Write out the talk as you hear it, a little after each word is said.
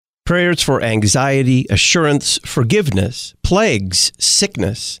Prayers for anxiety, assurance, forgiveness, plagues,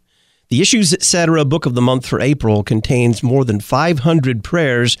 sickness. The Issues, Etc. Book of the Month for April contains more than 500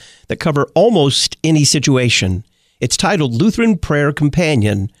 prayers that cover almost any situation. It's titled Lutheran Prayer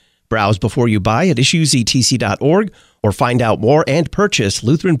Companion. Browse before you buy at issuesetc.org or find out more and purchase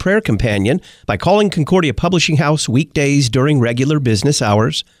Lutheran Prayer Companion by calling Concordia Publishing House weekdays during regular business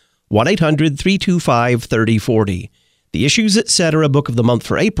hours, 1-800-325-3040. The Issues, Etc. Book of the Month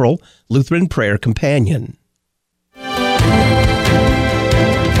for April, Lutheran Prayer Companion.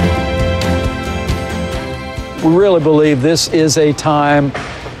 We really believe this is a time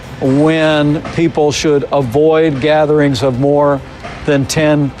when people should avoid gatherings of more than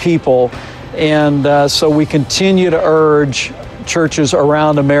 10 people. And so we continue to urge churches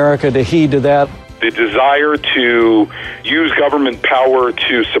around America to heed to that. The desire to use government power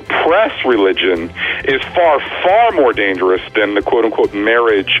to suppress religion is far, far more dangerous than the quote-unquote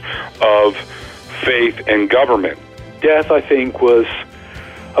marriage of faith and government. Death, I think, was,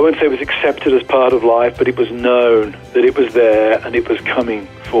 I wouldn't say it was accepted as part of life, but it was known that it was there and it was coming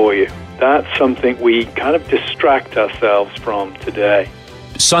for you. That's something we kind of distract ourselves from today.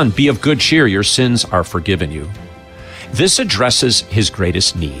 Son, be of good cheer, your sins are forgiven you. This addresses his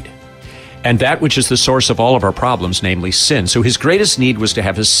greatest need, and that which is the source of all of our problems, namely sin. So his greatest need was to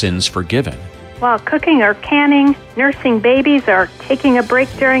have his sins forgiven. While cooking or canning, nursing babies, or taking a break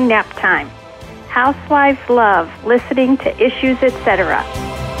during nap time, housewives love listening to Issues, Etc.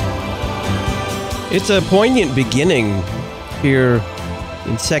 It's a poignant beginning here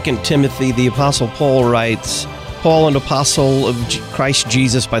in 2 Timothy. The Apostle Paul writes, Paul, an apostle of Christ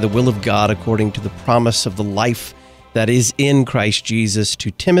Jesus by the will of God, according to the promise of the life that is in Christ Jesus, to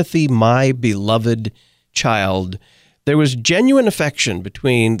Timothy, my beloved child. There was genuine affection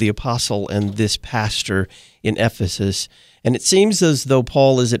between the apostle and this pastor in Ephesus, and it seems as though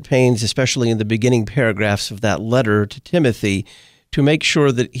Paul is at pains, especially in the beginning paragraphs of that letter to Timothy, to make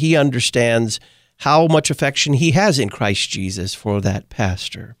sure that he understands how much affection he has in Christ Jesus for that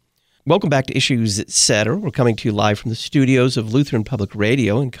pastor. Welcome back to Issues, Etc. We're coming to you live from the studios of Lutheran Public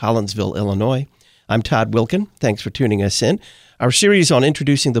Radio in Collinsville, Illinois. I'm Todd Wilkin. Thanks for tuning us in. Our series on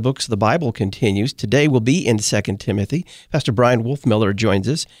introducing the books of the Bible continues. Today we'll be in 2 Timothy. Pastor Bryan Wolfmueller joins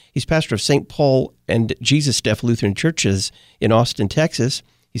us. He's pastor of St. Paul and Jesus Deaf Lutheran Churches in Austin, Texas.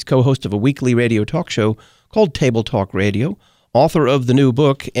 He's co-host of a weekly radio talk show called Table Talk Radio, author of the new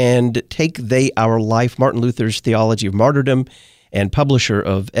book, And Take They Our Life, Martin Luther's Theology of Martyrdom, and publisher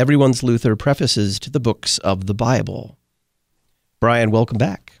of Everyone's Luther, Prefaces to the Books of the Bible. Bryan, welcome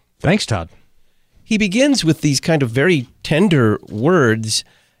back. Thanks, Todd. He begins with these kind of very tender words.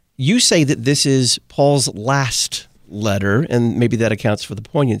 You say that this is Paul's last letter, and maybe that accounts for the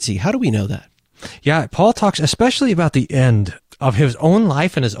poignancy. How do we know that? Yeah, Paul talks especially about the end of his own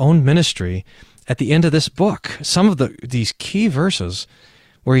life and his own ministry at the end of this book. Some of these key verses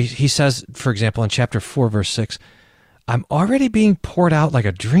where he says, for example, in chapter 4, verse 6, I'm already being poured out like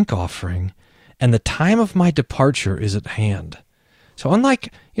a drink offering, and the time of my departure is at hand. So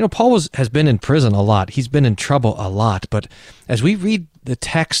unlike, Paul has been in prison a lot. He's been in trouble a lot. But as we read the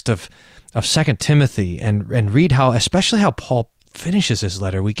text of 2 Timothy and read especially how Paul finishes his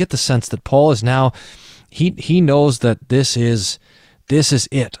letter, we get the sense that Paul is now, he knows that this is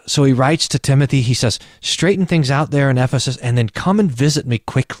it. So he writes to Timothy, he says, straighten things out there in Ephesus and then come and visit me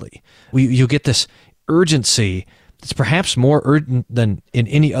quickly. You get this urgency. It's perhaps more urgent than in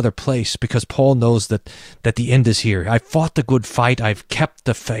any other place because Paul knows that the end is here. I've fought the good fight. I've kept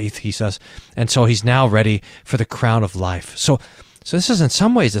the faith, he says. And so he's now ready for the crown of life. So this is, in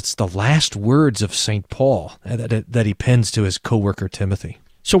some ways, it's the last words of St. Paul that he pens to his co-worker Timothy.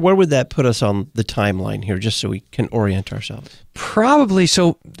 So where would that put us on the timeline here, just so we can orient ourselves? Probably.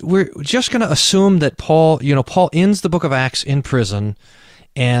 So we're just going to assume that Paul ends the book of Acts in prison,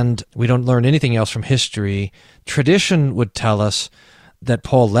 and we don't learn anything else from history. Tradition would tell us that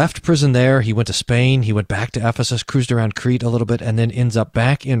Paul left prison there. He went to Spain. He went back to Ephesus, cruised around Crete a little bit, and then ends up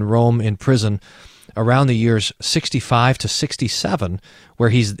back in Rome in prison around the years 65 to 67,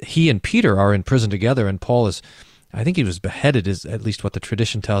 where he and Peter are in prison together, and Paul is, I think he was beheaded, is at least what the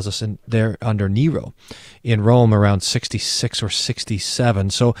tradition tells us, there under Nero in Rome around 66 or 67.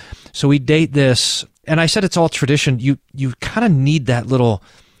 So we date this, and I said it's all tradition. You kind of need that little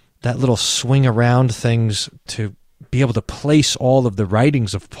swing around things to be able to place all of the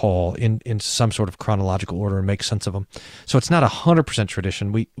writings of Paul in some sort of chronological order and make sense of them. So it's not 100%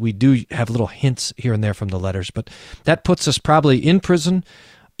 tradition. We do have little hints here and there from the letters, but that puts us probably in prison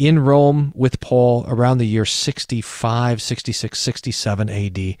in Rome with Paul around the year 65, 66, 67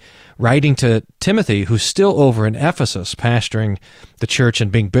 AD, writing to Timothy, who's still over in Ephesus, pastoring the church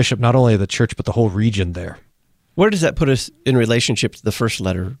and being bishop not only of the church, but the whole region there. Where does that put us in relationship to the first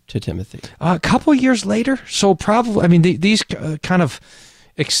letter to Timothy? A couple years later. So probably, I mean, these kind of,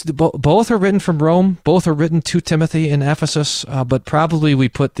 both are written from Rome, both are written to Timothy in Ephesus, but probably we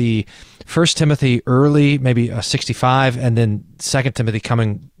put the First Timothy early, maybe 65, and then Second Timothy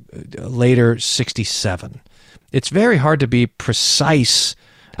coming later, 67. It's very hard to be precise.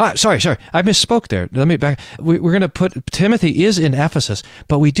 Sorry, I misspoke there. Let me back. We're going to put, Timothy is in Ephesus,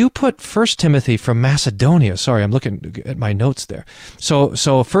 but we do put 1 Timothy from Macedonia. Sorry, I'm looking at my notes there. So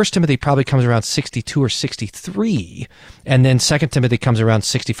 1 Timothy probably comes around 62 or 63, and then 2 Timothy comes around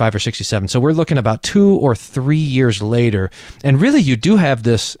 65 or 67. So we're looking about 2 or 3 years later. And really, you do have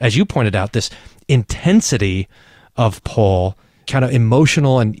this, as you pointed out, this intensity of Paul, kind of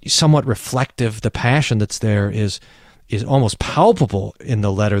emotional and somewhat reflective. The passion that's there is almost palpable in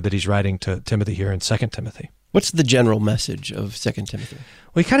the letter that he's writing to Timothy here in 2 Timothy. What's the general message of 2 Timothy?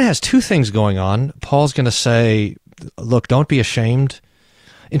 Well, he kind of has two things going on. Paul's going to say, look, don't be ashamed.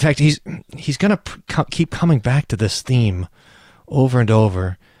 In fact, he's going to keep coming back to this theme over and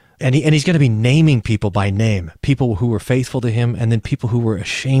over, and he's going to be naming people by name, people who were faithful to him and then people who were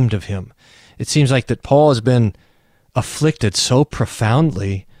ashamed of him. It seems like that Paul has been afflicted so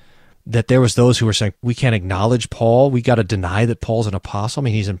profoundly that there was those who were saying, we can't acknowledge Paul. We got to deny that Paul's an apostle. I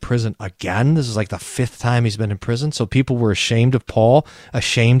mean, he's in prison again. This is like the 5th time he's been in prison. So people were ashamed of Paul,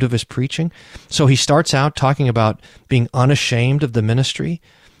 ashamed of his preaching. So he starts out talking about being unashamed of the ministry.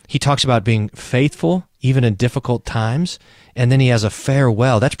 He talks about being faithful, even in difficult times. And then he has a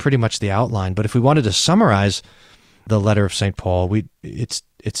farewell. That's pretty much the outline. But if we wanted to summarize the letter of St. Paul, it's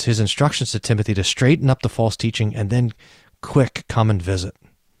his instructions to Timothy to straighten up the false teaching and then quick come and visit.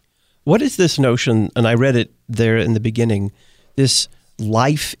 What is this notion, and I read it there in the beginning, this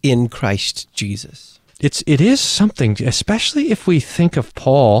life in Christ Jesus? It is something, especially if we think of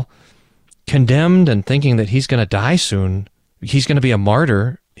Paul condemned and thinking that he's going to die soon, he's going to be a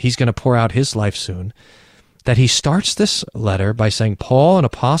martyr, he's going to pour out his life soon, that he starts this letter by saying, Paul, an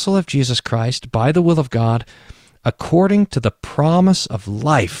apostle of Jesus Christ, by the will of God, according to the promise of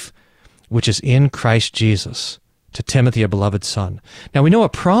life, which is in Christ Jesus, to Timothy, a beloved son. Now, we know a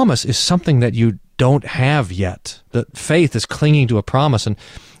promise is something that you don't have yet. That faith is clinging to a promise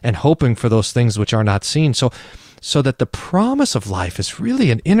and hoping for those things which are not seen. So that the promise of life is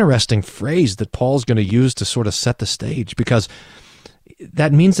really an interesting phrase that Paul's going to use to sort of set the stage, because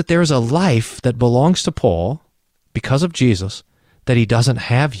that means that there is a life that belongs to Paul because of Jesus that he doesn't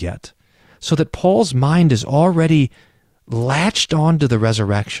have yet. So that Paul's mind is already latched on to the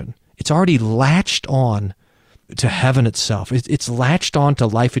resurrection. It's already latched on to heaven itself. It's latched on to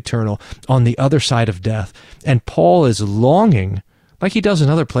life eternal on the other side of death. And Paul is longing, like he does in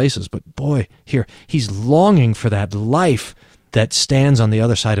other places, but boy, here, he's longing for that life that stands on the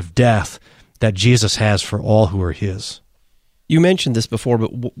other side of death that Jesus has for all who are his. You mentioned this before,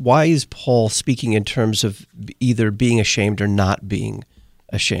 but why is Paul speaking in terms of either being ashamed or not being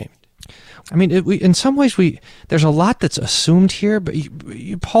ashamed? I mean, in some ways, there's a lot that's assumed here, but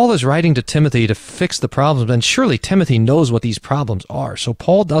Paul is writing to Timothy to fix the problems, and surely Timothy knows what these problems are. So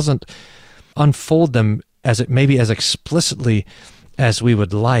Paul doesn't unfold them maybe as explicitly as we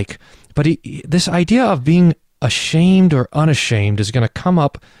would like. But this idea of being ashamed or unashamed is going to come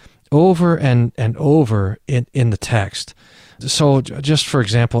up over and over in the text. So just for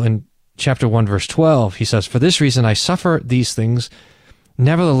example, in chapter 1, verse 12, he says, "For this reason I suffer these things,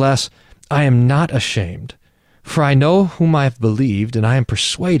 nevertheless I am not ashamed, for I know whom I have believed, and I am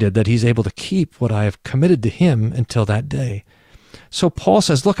persuaded that he's able to keep what I have committed to him until that day." So Paul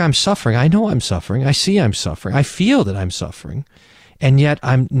says, look, I'm suffering. I know I'm suffering. I see I'm suffering. I feel that I'm suffering, and yet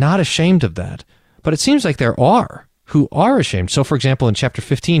I'm not ashamed of that. But it seems like there are who are ashamed. So, for example, in chapter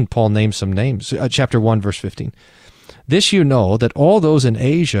 15, Paul names some names. Chapter 1, verse 15. "This you know, that all those in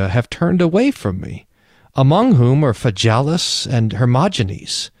Asia have turned away from me, among whom are Phygelus and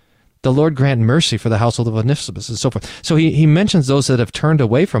Hermogenes. The Lord grant mercy for the household of Onesimus," and so forth. So he mentions those that have turned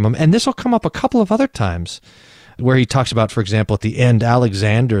away from him. And this will come up a couple of other times where he talks about, for example, at the end,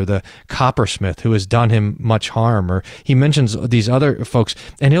 Alexander, the coppersmith, who has done him much harm. Or he mentions these other folks.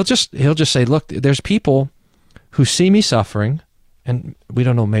 And he'll just say, look, there's people who see me suffering, and we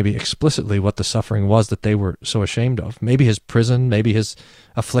don't know maybe explicitly what the suffering was that they were so ashamed of. Maybe his prison, maybe his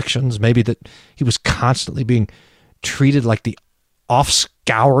afflictions, maybe that he was constantly being treated like the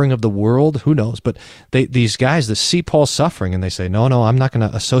scouring of the world. Who knows? But these guys that see Paul suffering and they say, no, I'm not going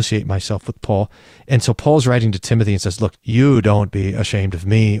to associate myself with Paul. And so Paul's writing to Timothy and says, look, you don't be ashamed of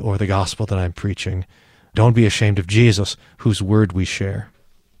me or the gospel that I'm preaching. Don't be ashamed of Jesus, whose word we share.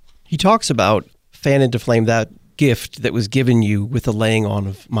 He talks about fan into flame that gift that was given you with the laying on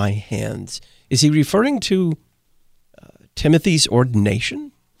of my hands. Is he referring to Timothy's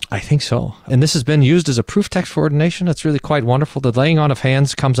ordination? I think so. And this has been used as a proof text for ordination. It's really quite wonderful. The laying on of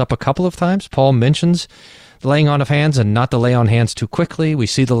hands comes up a couple of times. Paul mentions the laying on of hands and not to lay on hands too quickly. We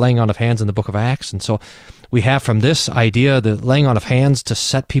see the laying on of hands in the book of Acts. And so we have from this idea the laying on of hands to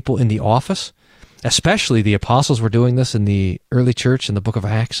set people in the office. Especially the apostles were doing this in the early church in the book of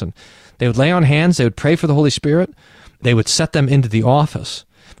Acts. And they would lay on hands, they would pray for the Holy Spirit, they would set them into the office.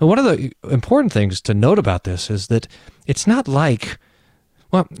 But one of the important things to note about this is that it's not like,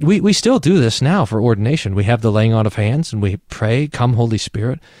 well, we still do this now for ordination. We have the laying on of hands and we pray, come Holy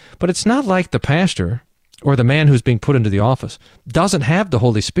Spirit. But it's not like the pastor or the man who's being put into the office doesn't have the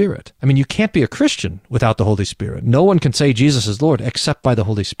Holy Spirit. I mean, you can't be a Christian without the Holy Spirit. No one can say Jesus is Lord except by the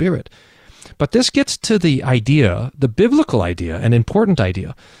Holy Spirit. But this gets to the idea, the biblical idea, an important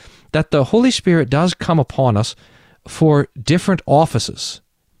idea, that the Holy Spirit does come upon us for different offices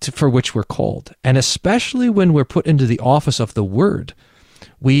for which we're called. And especially when we're put into the office of the Word,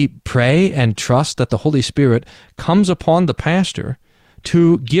 we pray and trust that the Holy Spirit comes upon the pastor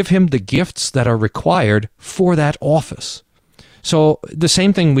to give him the gifts that are required for that office. So the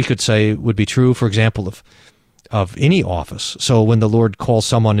same thing we could say would be true, for example, of any office. So when the Lord calls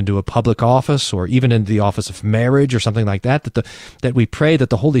someone into a public office or even into the office of marriage or something like that, that we pray that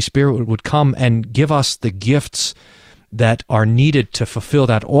the Holy Spirit would come and give us the gifts that are needed to fulfill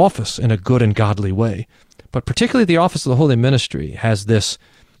that office in a good and godly way. But particularly the office of the Holy Ministry has this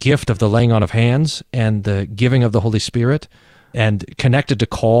gift of the laying on of hands and the giving of the Holy Spirit and connected to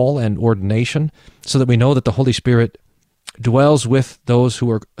call and ordination so that we know that the Holy Spirit dwells with those who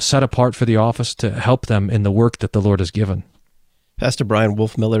are set apart for the office to help them in the work that the Lord has given. Pastor Bryan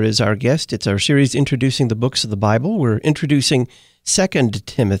Wolfmueller is our guest. It's our series introducing the books of the Bible. We're introducing 2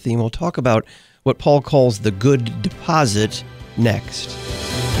 Timothy, and we'll talk about what Paul calls the good deposit next.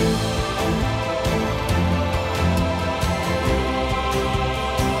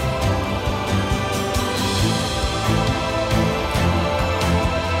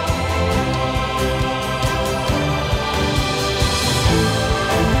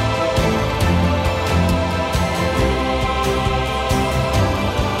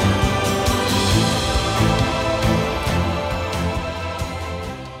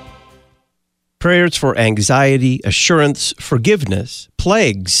 Prayers for anxiety, assurance, forgiveness,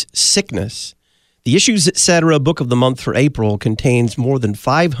 plagues, sickness. The Issues, Etc. Book of the Month for April contains more than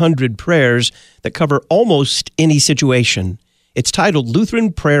 500 prayers that cover almost any situation. It's titled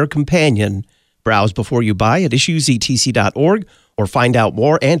Lutheran Prayer Companion. Browse before you buy at issuesetc.org or find out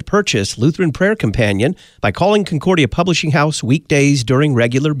more and purchase Lutheran Prayer Companion by calling Concordia Publishing House weekdays during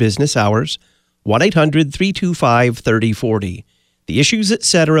regular business hours, 1-800-325-3040. The Issues,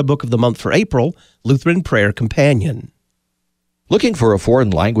 Etc. Book of the Month for April, Lutheran Prayer Companion. Looking for a foreign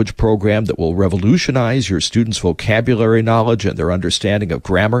language program that will revolutionize your students' vocabulary knowledge and their understanding of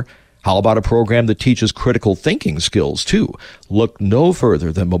grammar? How about a program that teaches critical thinking skills, too? Look no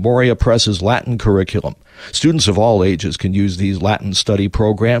further than Memoria Press's Latin curriculum. Students of all ages can use these Latin study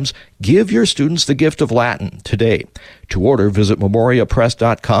programs. Give your students the gift of Latin today. To order, visit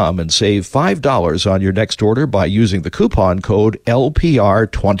memoriapress.com and save $5 on your next order by using the coupon code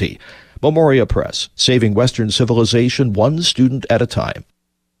LPR20. Memoria Press, saving Western civilization one student at a time.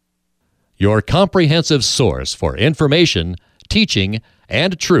 Your comprehensive source for information, teaching,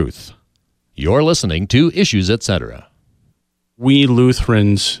 and truth. You're listening to Issues, Etc. We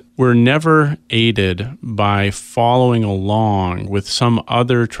Lutherans were never aided by following along with some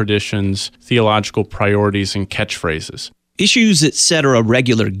other tradition's theological priorities and catchphrases. Issues, Etc.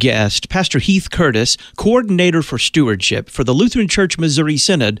 regular guest, Pastor Heath Curtis, coordinator for stewardship for the Lutheran Church Missouri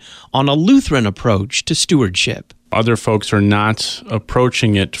Synod on a Lutheran approach to stewardship. Other folks are not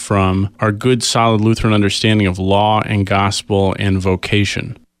approaching it from our good, solid Lutheran understanding of law and gospel and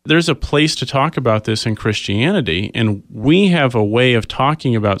vocation. There's a place to talk about this in Christianity, and we have a way of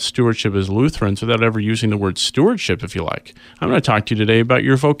talking about stewardship as Lutherans without ever using the word stewardship, if you like. I'm going to talk to you today about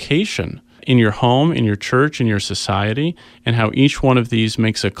your vocation in your home, in your church, in your society, and how each one of these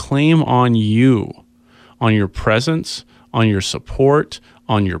makes a claim on you, on your presence, on your support,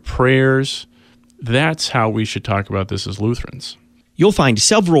 on your prayers. That's how we should talk about this as Lutherans. You'll find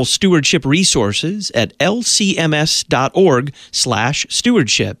several stewardship resources at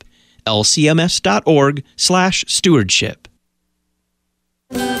lcms.org/stewardship, lcms.org/stewardship.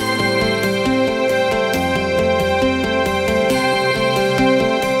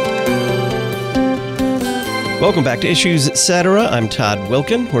 Welcome back to Issues Etc. I'm Todd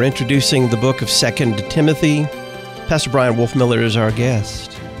Wilkin. We're introducing the book of 2 Timothy. Pastor Bryan Wolfmueller is our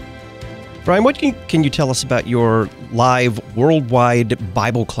guest. Bryan, what can you tell us about your live worldwide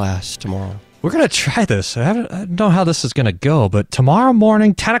Bible class tomorrow? We're going to try this. I don't know how this is going to go, but tomorrow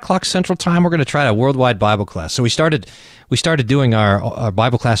morning, 10 o'clock Central Time, we're going to try a worldwide Bible class. So we started doing our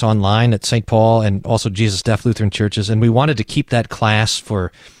Bible class online at St. Paul and also Jesus Deaf Lutheran churches, and we wanted to keep that class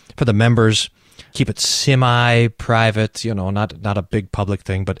for the members, keep it semi-private, not a big public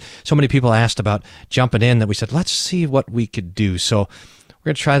thing, but so many people asked about jumping in that we said, let's see what we could do. So we're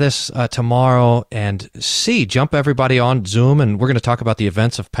going to try this tomorrow and jump everybody on Zoom, and we're going to talk about the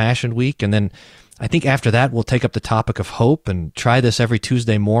events of Passion Week. And then I think after that, we'll take up the topic of hope and try this every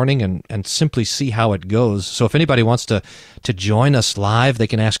Tuesday morning and simply see how it goes. So if anybody wants to join us live, they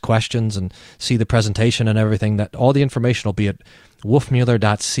can ask questions and see the presentation and everything. That all the information will be at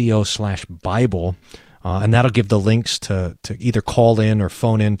wolfmueller.co/Bible. And that'll give the links to either call in or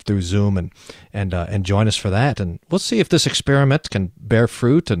phone in through Zoom and join us for that. And we'll see if this experiment can bear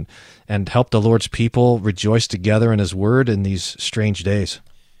fruit and help the Lord's people rejoice together in His Word in these strange days.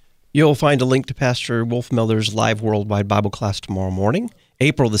 You'll find a link to Pastor Wolfmueller's live worldwide Bible class tomorrow morning,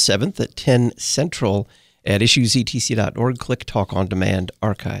 April the 7th at 10 Central at issuesetc.org. Click Talk on Demand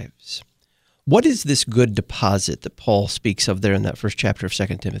Archives. What is this good deposit that Paul speaks of there in that first chapter of 2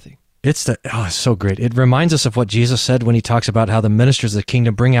 Timothy? It's so great. It reminds us of what Jesus said when He talks about how the ministers of the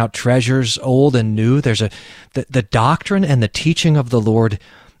kingdom bring out treasures, old and new. There's the doctrine and the teaching of the Lord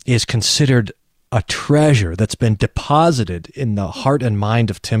is considered a treasure that's been deposited in the heart and mind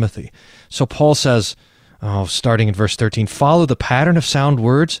of Timothy. So Paul says, starting in verse 13, follow the pattern of sound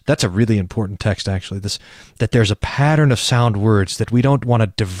words. That's a really important text, actually, that there's a pattern of sound words, that we don't want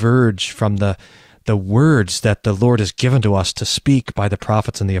to diverge from the words that the Lord has given to us to speak by the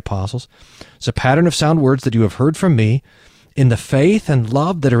prophets and the apostles. It's a pattern of sound words that you have heard from me in the faith and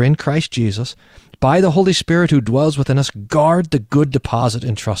love that are in Christ Jesus. By the Holy Spirit who dwells within us, guard the good deposit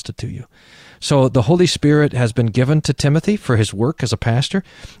entrusted to you. So the Holy Spirit has been given to Timothy for his work as a pastor,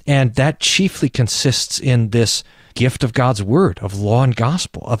 and that chiefly consists in this gift of God's Word, of law and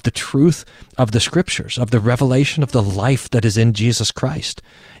gospel, of the truth of the Scriptures, of the revelation of the life that is in Jesus Christ.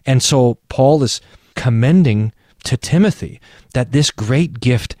 And so Paul is commending to Timothy that this great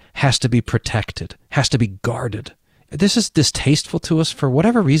gift has to be protected, has to be guarded. This is distasteful to us for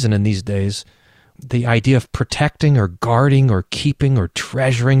whatever reason in these days. The idea of protecting or guarding or keeping or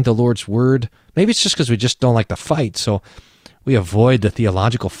treasuring the Lord's Word. Maybe it's just because we just don't like to fight, so we avoid the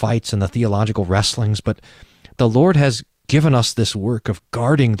theological fights and the theological wrestlings. But the Lord has given us this work of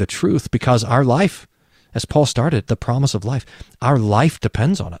guarding the truth because our life, as Paul started, the promise of life, our life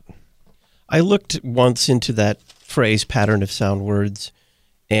depends on it. I looked once into that phrase, pattern of sound words,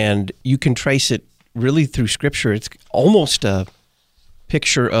 and you can trace it really through Scripture. It's almost a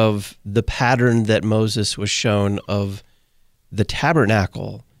picture of the pattern that Moses was shown of the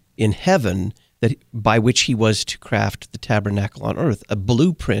tabernacle in heaven, that by which he was to craft the tabernacle on earth, a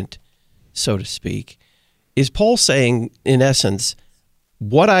blueprint, so to speak. Is Paul saying, in essence,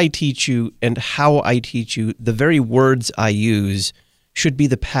 what I teach you and how I teach you, the very words I use, should be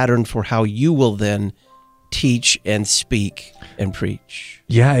the pattern for how you will then teach and speak and preach?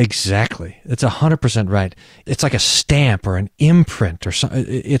 Yeah, exactly. It's 100% right. It's like a stamp or an imprint or something.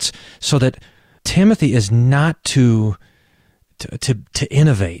 It's so that Timothy is not to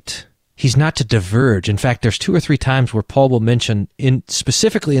innovate. He's not to diverge. In fact, there's 2 or 3 times where Paul will mention,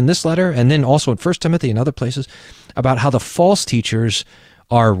 specifically in this letter, and then also in 1 Timothy and other places, about how the false teachers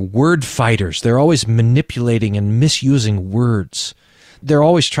are word fighters. They're always manipulating and misusing words. They're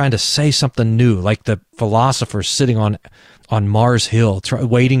always trying to say something new, like the philosophers sitting on Mars Hill,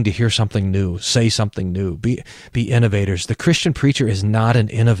 waiting to hear something new, say something new, be innovators. The Christian preacher is not an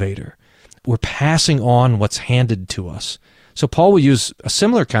innovator. We're passing on what's handed to us. So Paul will use a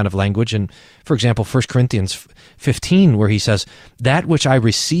similar kind of language in, for example, 1 Corinthians 15, where he says, that which I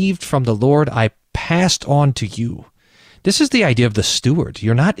received from the Lord, I passed on to you. This is the idea of the steward.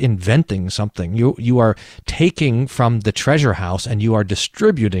 You're not inventing something. You are taking from the treasure house and you are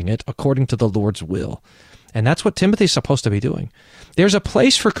distributing it according to the Lord's will. And that's what Timothy's supposed to be doing. There's a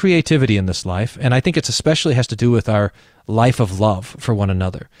place for creativity in this life, and I think it especially has to do with our life of love for one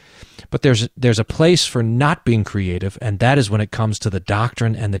another. But there's a place for not being creative, and that is when it comes to the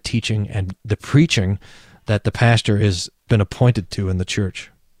doctrine and the teaching and the preaching that the pastor has been appointed to in the church.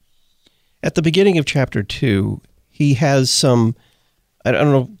 At the beginning of chapter 2, he has some, I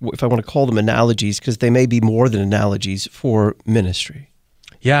don't know if I want to call them analogies, because they may be more than analogies for ministry.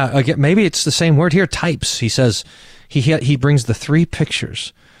 Yeah, again, maybe it's the same word here, types. He says, he brings the three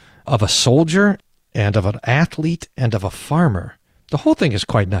pictures of a soldier and of an athlete and of a farmer. The whole thing is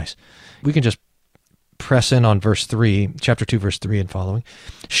quite nice. We can just press in on verse 3, chapter 2, verse 3 and following.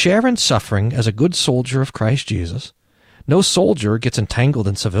 Share in suffering as a good soldier of Christ Jesus. No soldier gets entangled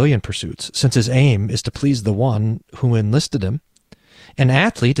in civilian pursuits, since his aim is to please the one who enlisted him. An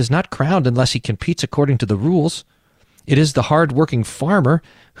athlete is not crowned unless he competes according to the rules. It is the hard-working farmer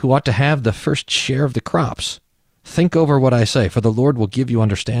who ought to have the first share of the crops. Think over what I say, for the Lord will give you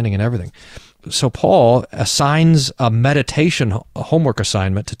understanding in everything. So Paul assigns a meditation homework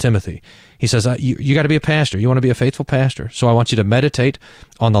assignment to Timothy. He says, you got to be a pastor. You want to be a faithful pastor. So I want you to meditate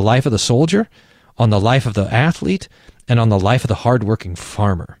on the life of the soldier, on the life of the athlete, and on the life of the hardworking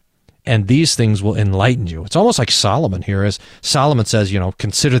farmer. And these things will enlighten you. It's almost like Solomon here, as Solomon says,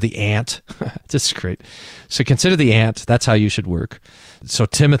 consider the ant. This is great. So consider the ant. That's how you should work. So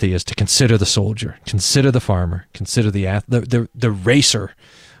Timothy is to consider the soldier, consider the farmer, consider the racer,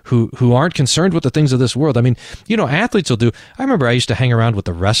 who aren't concerned with the things of this world. I mean, athletes will do. I remember I used to hang around with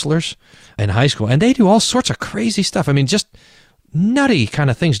the wrestlers in high school, and they do all sorts of crazy stuff. I mean, just nutty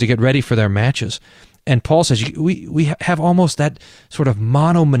kind of things to get ready for their matches. And Paul says we have almost that sort of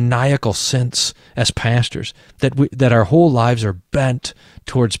monomaniacal sense as pastors that our whole lives are bent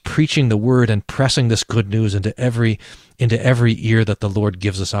towards preaching the word and pressing this good news into every ear that the Lord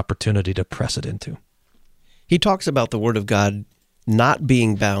gives us opportunity to press it into. He talks about the word of God not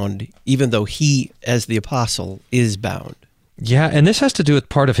being bound, even though he, as the apostle, is bound. Yeah, and this has to do with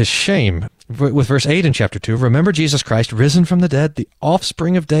part of his shame. With verse 8 in chapter 2, remember Jesus Christ, risen from the dead, the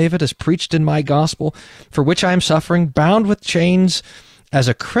offspring of David, as preached in my gospel, for which I am suffering, bound with chains as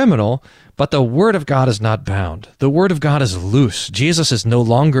a criminal, but the word of God is not bound. The word of God is loose. Jesus is no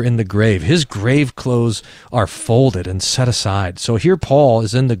longer in the grave. His grave clothes are folded and set aside. So here Paul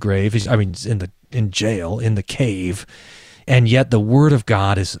is in the grave. He's in jail, in the cave. And yet the word of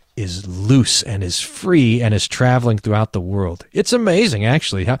God is loose and is free and is traveling throughout the world. It's amazing,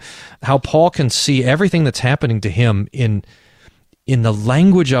 actually, how Paul can see everything that's happening to him in the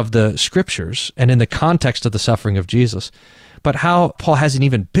language of the Scriptures and in the context of the suffering of Jesus. But how Paul has an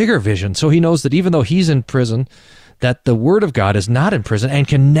even bigger vision. So he knows that even though he's in prison, that the word of God is not in prison and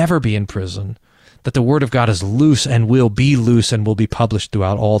can never be in prison. That the word of God is loose and will be published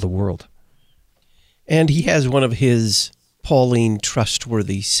throughout all the world. And he has one of his Pauline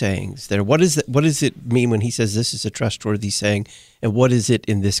trustworthy sayings there. What does it mean when he says this is a trustworthy saying, and what is it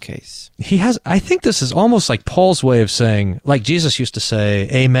in this case? I think this is almost like Paul's way of saying, like Jesus used to say,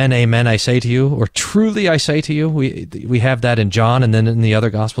 amen, amen, I say to you, or truly I say to you. We have that in John and then in the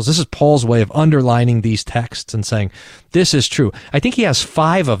other Gospels. This is Paul's way of underlining these texts and saying, this is true. I think he has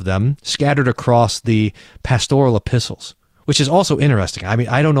 5 of them scattered across the pastoral epistles, which is also interesting. I mean,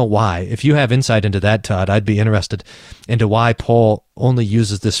 I don't know why. If you have insight into that, Todd, I'd be interested into why Paul only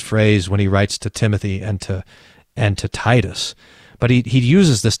uses this phrase when he writes to Timothy and to Titus. But he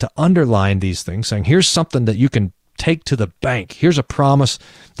uses this to underline these things, saying, here's something that you can take to the bank. Here's a promise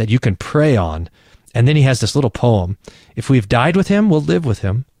that you can pray on. And then he has this little poem. If we've died with him, we'll live with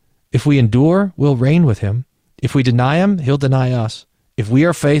him. If we endure, we'll reign with him. If we deny him, he'll deny us. If we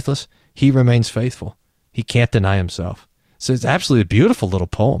are faithless, he remains faithful. He can't deny himself. So it's absolutely a beautiful little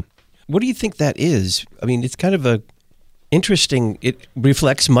poem. What do you think that is? I mean, it's kind of interesting. It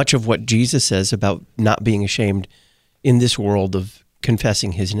reflects much of what Jesus says about not being ashamed in this world of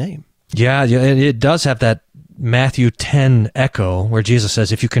confessing his name. Yeah, it does have that Matthew 10 echo where Jesus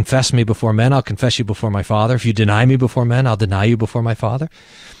says, if you confess me before men, I'll confess you before my Father. If you deny me before men, I'll deny you before my Father.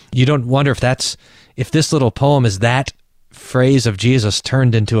 You don't wonder if this little poem is that phrase of Jesus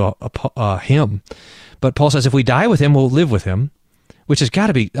turned into a hymn. But Paul says, if we die with him, we'll live with him, which has got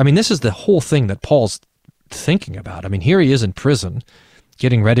to be, I mean, this is the whole thing that Paul's thinking about. I mean, here he is in prison,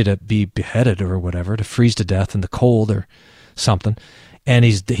 getting ready to be beheaded or whatever, to freeze to death in the cold or something. And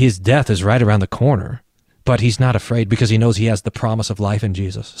his death is right around the corner, but he's not afraid because he knows he has the promise of life in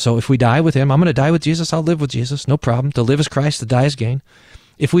Jesus. So if we die with him, I'm going to die with Jesus, I'll live with Jesus, no problem. To live is Christ, to die is gain.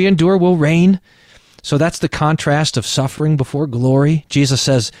 If we endure, we'll reign. So that's the contrast of suffering before glory. Jesus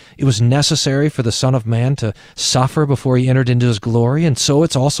says it was necessary for the Son of Man to suffer before he entered into his glory, and so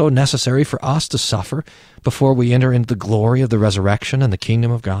it's also necessary for us to suffer before we enter into the glory of the resurrection and the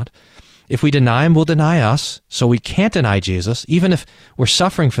kingdom of God. If we deny him, we'll deny us. So we can't deny Jesus. Even if we're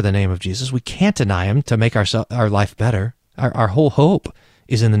suffering for the name of Jesus, we can't deny him to make our life better. Our whole hope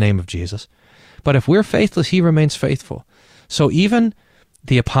is in the name of Jesus. But if we're faithless, he remains faithful. So even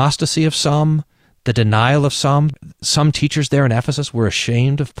the apostasy of some, the denial of some teachers there in Ephesus were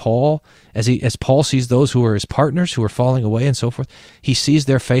ashamed of Paul as Paul sees those who are his partners who are falling away and so forth. He sees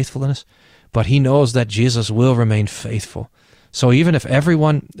their faithfulness, but he knows that Jesus will remain faithful. So even if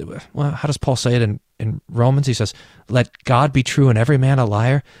everyone, well, how does Paul say it in Romans? He says, let God be true and every man a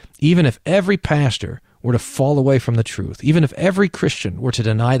liar. Even if every pastor were to fall away from the truth, even if every Christian were to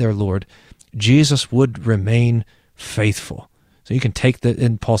deny their Lord, Jesus would remain faithful. So you can take that,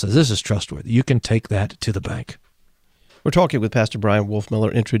 and Paul says this is trustworthy. You can take that to the bank. We're talking with Pastor Bryan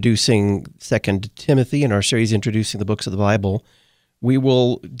Wolfmueller, introducing 2 Timothy in our series, Introducing the Books of the Bible. We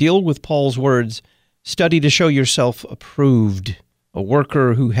will deal with Paul's words, study to show yourself approved, a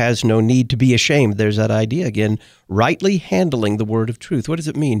worker who has no need to be ashamed. There's that idea again, rightly handling the word of truth. What does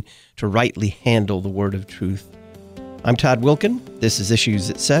it mean to rightly handle the word of truth? I'm Todd Wilkin. This is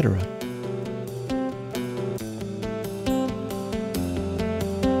Issues, Etc.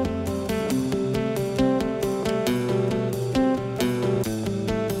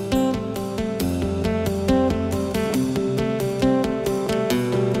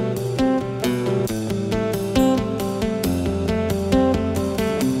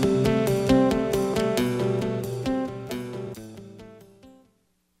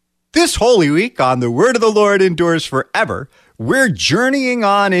 This Holy Week on The Word of the Lord Endures Forever, we're journeying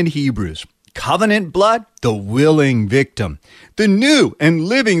on in Hebrews. Covenant blood, the willing victim. The new and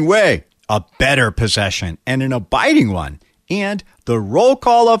living way, a better possession and an abiding one. And the roll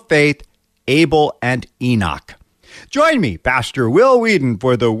call of faith, Abel and Enoch. Join me, Pastor Will Whedon,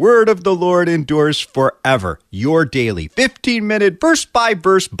 for The Word of the Lord Endures Forever, your daily 15-minute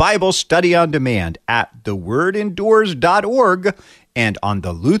verse-by-verse Bible study on demand at thewordendures.org and on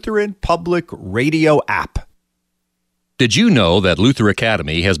the Lutheran Public Radio app. Did you know that Luther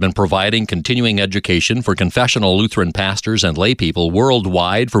Academy has been providing continuing education for confessional Lutheran pastors and laypeople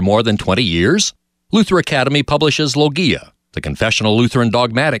worldwide for more than 20 years? Luther Academy publishes Logia, the Confessional Lutheran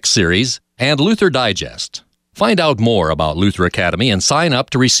Dogmatics series, and Luther Digest. Find out more about Luther Academy and sign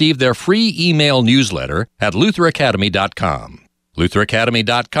up to receive their free email newsletter at lutheracademy.com.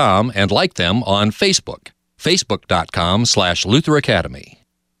 lutheracademy.com, and like them on Facebook. facebook.com/Luther Academy.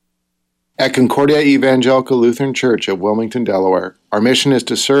 At Concordia Evangelical Lutheran Church of Wilmington, Delaware, our mission is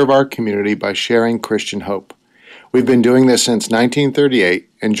to serve our community by sharing Christian hope. We've been doing this since 1938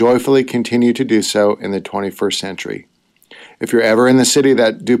 and joyfully continue to do so in the 21st century. If you're ever in the city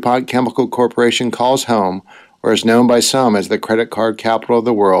that DuPont Chemical Corporation calls home, or is known by some as the credit card capital of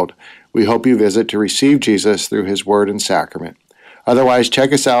the world, we hope you visit to receive Jesus through His Word and Sacrament. Otherwise,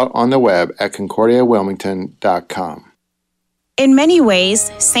 check us out on the web at concordiawilmington.com. In many ways,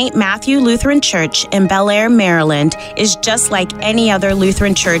 St. Matthew Lutheran Church in Bel Air, Maryland is just like any other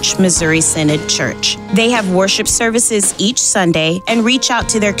Lutheran Church Missouri Synod church. They have worship services each Sunday and reach out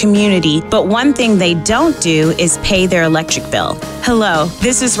to their community, but one thing they don't do is pay their electric bill. Hello,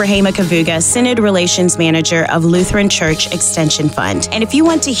 this is Rahema Kavuga, Synod Relations Manager of Lutheran Church Extension Fund. And if you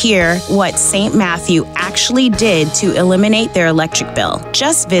want to hear what St. Matthew actually did to eliminate their electric bill,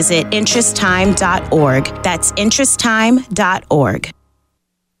 just visit interesttime.org. That's interesttime.org.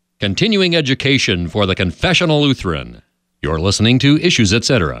 Continuing education for the confessional Lutheran. You're listening to Issues,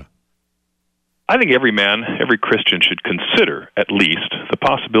 Etc. I think every man, every Christian should consider, at least, the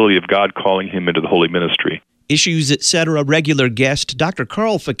possibility of God calling him into the holy ministry. Issues, Etc. regular guest, Dr.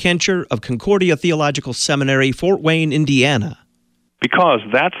 Carl Fikencher of Concordia Theological Seminary, Fort Wayne, Indiana. Because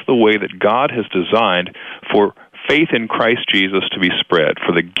that's the way that God has designed for faith in Christ Jesus to be spread,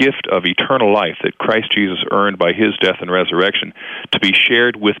 for the gift of eternal life that Christ Jesus earned by His death and resurrection to be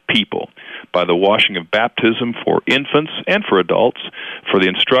shared with people by the washing of baptism for infants and for adults, for the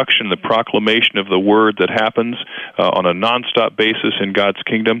instruction, the proclamation of the Word that happens on a nonstop basis in God's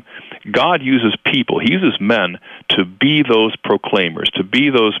kingdom. God uses people, He uses men to be those proclaimers, to be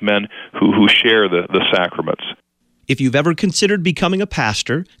those men who share the sacraments. If you've ever considered becoming a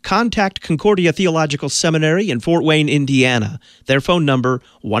pastor, contact Concordia Theological Seminary in Fort Wayne, Indiana. Their phone number,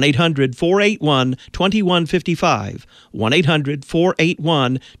 1-800-481-2155,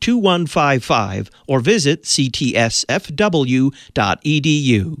 1-800-481-2155, or visit ctsfw.edu.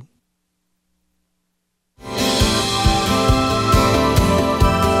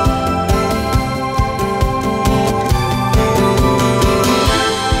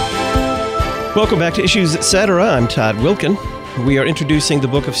 Welcome back to Issues, Etc. I'm Todd Wilkin. We are introducing the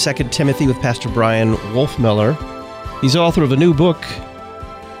book of 2 Timothy with Pastor Bryan Wolfmueller. He's author of a new book,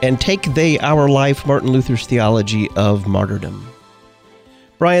 And Take They Our Life, Martin Luther's Theology of Martyrdom.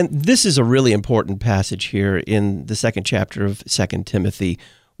 Bryan, this is a really important passage here in the second chapter of 2 Timothy,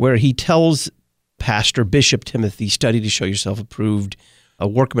 where he tells Pastor Bishop Timothy, study to show yourself approved, a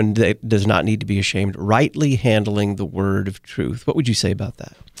workman that does not need to be ashamed, rightly handling the word of truth. What would you say about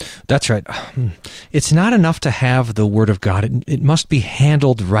that? That's right. It's not enough to have the Word of God. It must be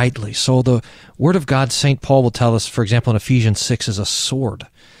handled rightly. So the Word of God, St. Paul will tell us, for example, in Ephesians 6, is a sword.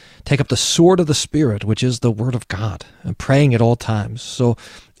 Take up the sword of the Spirit, which is the Word of God, and praying at all times. So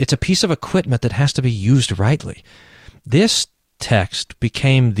it's a piece of equipment that has to be used rightly. This text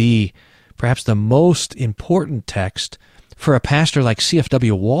became perhaps the most important text for a pastor like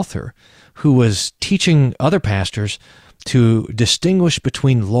C.F.W. Walther, who was teaching other pastors to distinguish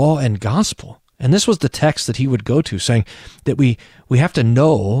between law and gospel. And this was the text that he would go to, saying that we have to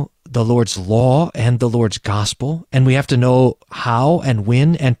know the Lord's law and the Lord's gospel, and we have to know how and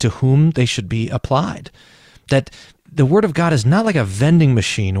when and to whom they should be applied. That the Word of God is not like a vending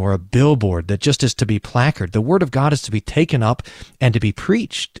machine or a billboard that just is to be placarded. The Word of God is to be taken up and to be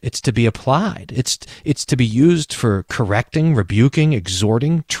preached. It's to be applied. It's to be used for correcting, rebuking,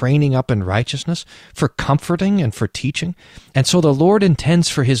 exhorting, training up in righteousness, for comforting and for teaching. And so the Lord intends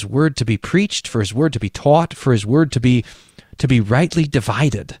for His Word to be preached, for His Word to be taught, for His Word to be rightly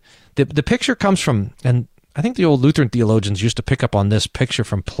divided. The picture comes from, and I think the old Lutheran theologians used to pick up on this picture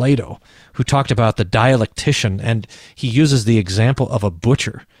from Plato, who talked about the dialectician, and he uses the example of a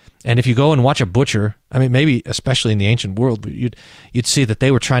butcher. And if you go and watch a butcher, I mean, maybe especially in the ancient world, you'd see that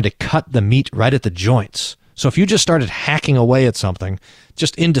they were trying to cut the meat right at the joints. So if you just started hacking away at something,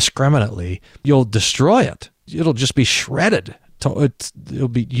 just indiscriminately, you'll destroy it. It'll just be shredded. It'll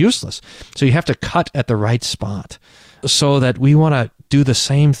be useless. So you have to cut at the right spot. So that we want to do the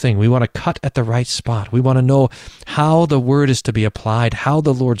same thing. We want to cut at the right spot. We want to know how the Word is to be applied, how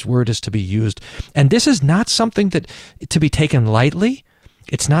the Lord's Word is to be used. And this is not something that to be taken lightly.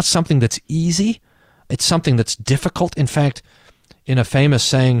 It's not something that's easy. It's something that's difficult. In fact, in a famous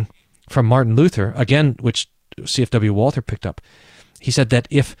saying from Martin Luther, again, which C.F.W. Walther picked up, he said that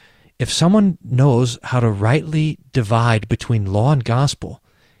if someone knows how to rightly divide between law and gospel,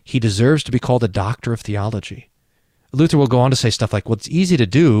 he deserves to be called a doctor of theology. Luther will go on to say stuff like, well, it's easy to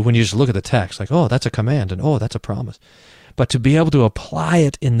do when you just look at the text, like, oh, that's a command, and oh, that's a promise. But to be able to apply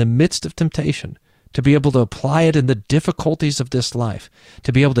it in the midst of temptation, to be able to apply it in the difficulties of this life,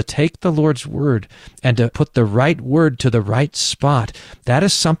 to be able to take the Lord's Word and to put the right word to the right spot, that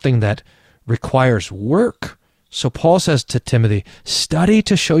is something that requires work. So Paul says to Timothy, study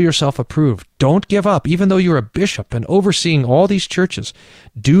to show yourself approved. Don't give up, even though you're a bishop and overseeing all these churches.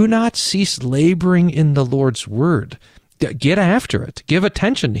 Do not cease laboring in the Lord's Word. Get after it. Give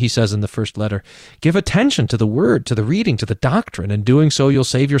attention, he says in the first letter. Give attention to the Word, to the reading, to the doctrine. In doing so, you'll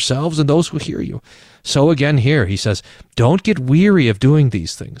save yourselves and those who hear you. So again here, he says, don't get weary of doing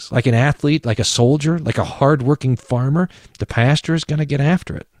these things. Like an athlete, like a soldier, like a hard-working farmer, the pastor is going to get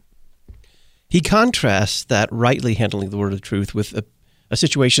after it. He contrasts that rightly handling the word of truth with a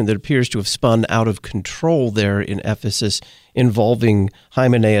situation that appears to have spun out of control there in Ephesus, involving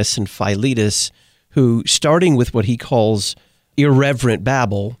Hymenaeus and Philetus, who, starting with what he calls irreverent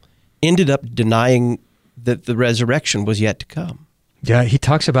babble, ended up denying that the resurrection was yet to come. Yeah, he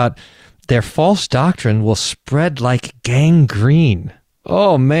talks about their false doctrine will spread like gangrene.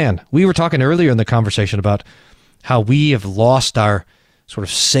 Oh, man. We were talking earlier in the conversation about how we have lost our sort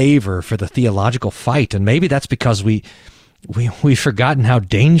of savor for the theological fight, and maybe that's because we've forgotten how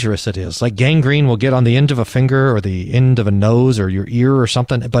dangerous it is. Like gangrene will get on the end of a finger or the end of a nose or your ear or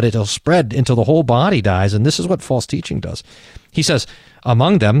something, but it'll spread until the whole body dies, and this is what false teaching does. He says,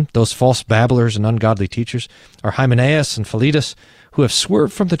 among them, those false babblers and ungodly teachers, are Hymenaeus and Philetus, who have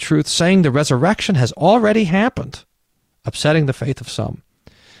swerved from the truth, saying the resurrection has already happened, upsetting the faith of some.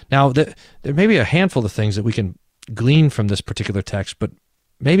 Now, there may be a handful of things that we can glean from this particular text, but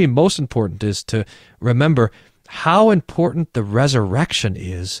maybe most important is to remember how important the resurrection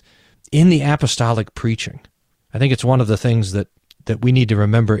is in the apostolic preaching. I think it's one of the things that we need to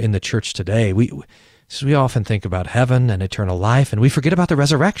remember in the church today. We often think about heaven and eternal life, and we forget about the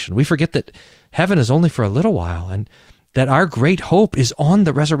resurrection. We forget that heaven is only for a little while, and that our great hope is on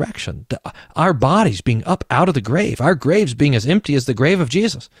the resurrection, our bodies being up out of the grave, our graves being as empty as the grave of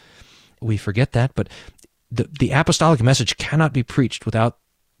Jesus. We forget that, but the apostolic message cannot be preached without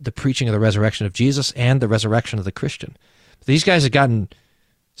the preaching of the resurrection of Jesus and the resurrection of the Christian. These guys have gotten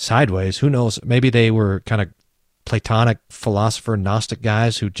sideways. Who knows? Maybe they were kind of Platonic philosopher, Gnostic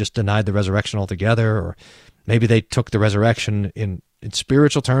guys who just denied the resurrection altogether, or maybe they took the resurrection in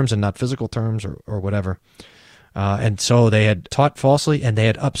spiritual terms and not physical terms, or whatever. And so they had taught falsely, and they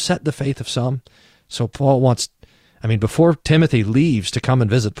had upset the faith of some. So Paul wants, before Timothy leaves to come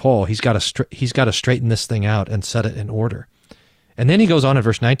and visit Paul, he's got to straighten this thing out and set it in order. And then he goes on in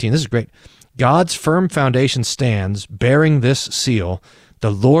verse 19. This is great. God's firm foundation stands, bearing this seal.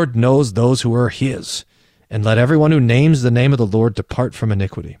 The Lord knows those who are his, and let everyone who names the name of the Lord depart from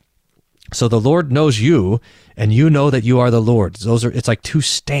iniquity. So the Lord knows you, and you know that you are the Lord's. It's like two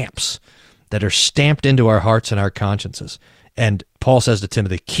stamps that are stamped into our hearts and our consciences. And Paul says to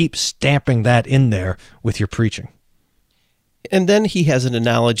Timothy, keep stamping that in there with your preaching. And then he has an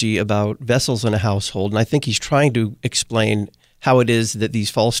analogy about vessels in a household, and I think he's trying to explain how it is that these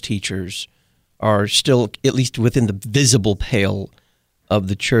false teachers are still at least within the visible pale of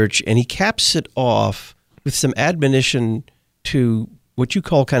the church. And he caps it off with some admonition to what you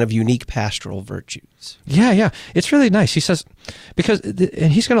call kind of unique pastoral virtues. Yeah. It's really nice. He says,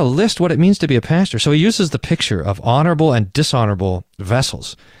 and he's going to list what it means to be a pastor. So he uses the picture of honorable and dishonorable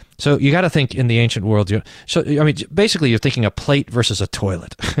vessels. So you got to think in the ancient world. Basically you're thinking a plate versus a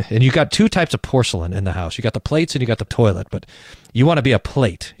toilet. And you got two types of porcelain in the house. You got the plates and you got the toilet, but you want to be a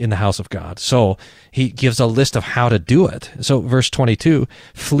plate in the house of God. So he gives a list of how to do it. So verse 22,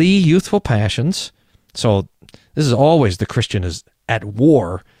 flee youthful passions. So this is always the Christian is at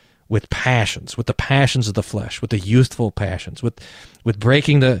war with passions, with the passions of the flesh, with the youthful passions, with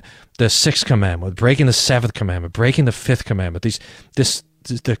breaking the sixth commandment, with breaking the seventh commandment, breaking the fifth commandment,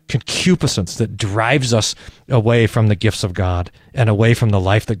 the concupiscence that drives us away from the gifts of God and away from the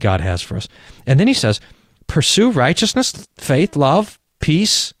life that God has for us. And then he says, pursue righteousness, faith, love,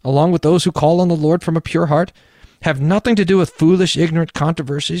 peace, along with those who call on the Lord from a pure heart. Have nothing to do with foolish, ignorant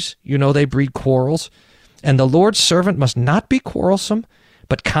controversies. You know they breed quarrels. And the Lord's servant must not be quarrelsome,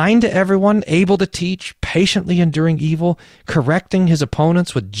 but kind to everyone, able to teach, patiently enduring evil, correcting his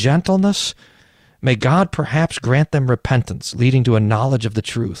opponents with gentleness. May God perhaps grant them repentance, leading to a knowledge of the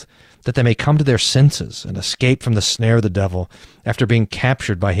truth, that they may come to their senses and escape from the snare of the devil after being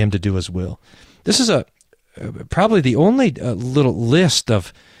captured by him to do his will. This is probably the only little list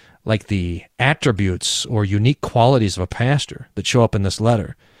of like the attributes or unique qualities of a pastor that show up in this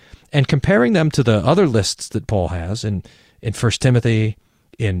letter. And comparing them to the other lists that Paul has in 1 Timothy,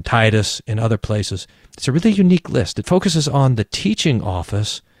 in Titus, in other places, it's a really unique list. It focuses on the teaching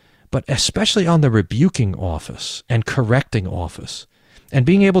office, but especially on the rebuking office and correcting office. And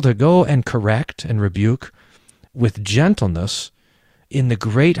being able to go and correct and rebuke with gentleness in the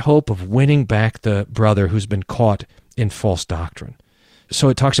great hope of winning back the brother who's been caught in false doctrine. So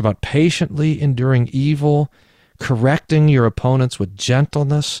it talks about patiently enduring evil, correcting your opponents with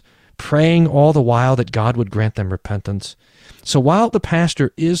gentleness, praying all the while that God would grant them repentance. So while the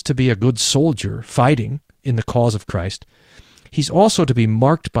pastor is to be a good soldier fighting in the cause of Christ, he's also to be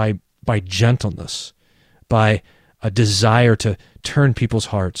marked by gentleness, by a desire to turn people's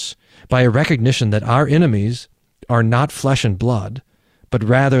hearts, by a recognition that our enemies are not flesh and blood, but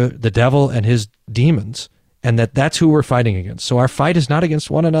rather the devil and his demons, and that's who we're fighting against. So our fight is not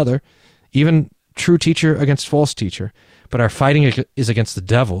against one another, even true teacher against false teacher, but our fighting is against the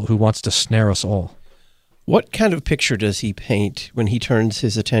devil who wants to snare us all. What kind of picture does he paint when he turns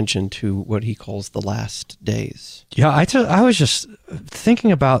his attention to what he calls the last days? Yeah, I was just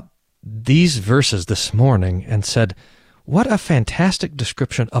thinking about these verses this morning and said, what a fantastic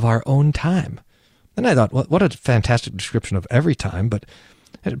description of our own time. And I thought, what a fantastic description of every time. But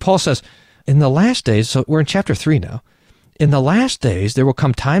Paul says, in the last days, so we're in chapter 3 now, in the last days there will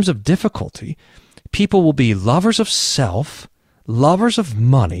come times of difficulty. People will be lovers of self, lovers of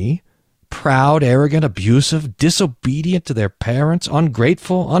money, proud, arrogant, abusive, disobedient to their parents,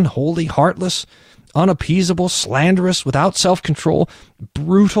 ungrateful, unholy, heartless, unappeasable, slanderous, without self-control,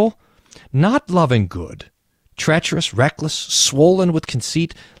 brutal, not loving good, treacherous, reckless, swollen with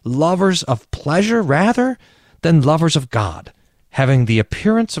conceit, lovers of pleasure rather than lovers of God, having the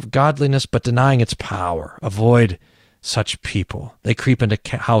appearance of godliness but denying its power. Avoid such people. They creep into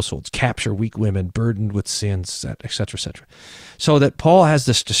households, capture weak women, burdened with sins, etc., etc. So that Paul has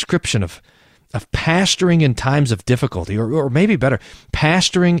this description of pastoring in times of difficulty, or maybe better,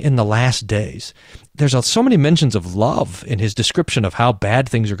 pastoring in the last days. There's so many mentions of love in his description of how bad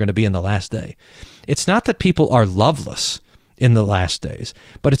things are going to be in the last day. It's not that people are loveless in the last days,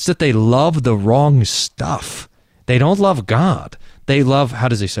 but it's that they love the wrong stuff. They don't love God. They love, how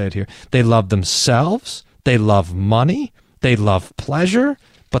does he say it here? They love themselves. They love money, they love pleasure,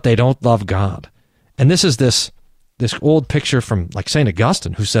 but they don't love God. And this is this old picture from like St.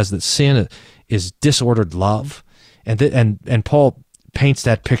 Augustine, who says that sin is disordered love. And Paul paints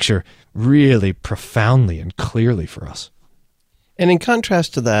that picture really profoundly and clearly for us. And in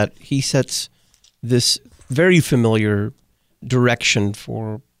contrast to that, he sets this very familiar direction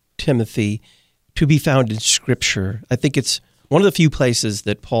for Timothy to be found in Scripture. I think it's one of the few places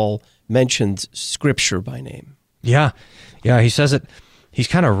that Paul mentions Scripture by name. Yeah, he says it he's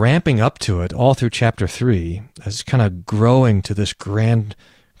kind of ramping up to it all through chapter 3, as kind of growing to this grand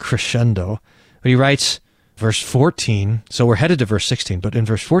crescendo. But he writes, verse 14, so we're headed to verse 16, but in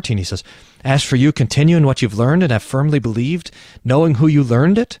verse 14 he says, "As for you, continue in what you've learned and have firmly believed, knowing who you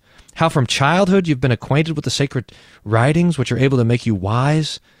learned it, how from childhood you've been acquainted with the sacred writings, which are able to make you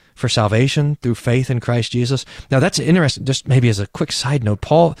wise for salvation through faith in Christ Jesus." Now that's interesting, just maybe as a quick side note,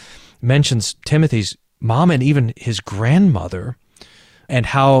 Paul mentions Timothy's mom and even his grandmother, and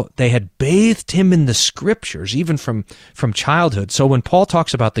how they had bathed him in the scriptures, even from childhood. So when Paul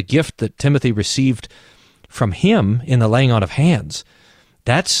talks about the gift that Timothy received from him in the laying on of hands,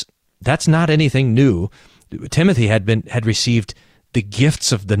 that's not anything new. Timothy had received the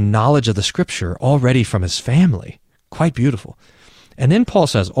gifts of the knowledge of the Scripture already from his family. Quite beautiful. And then Paul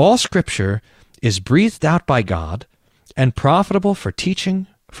says, all Scripture is breathed out by God and profitable for teaching,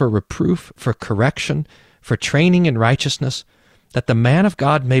 for reproof, for correction, for training in righteousness, that the man of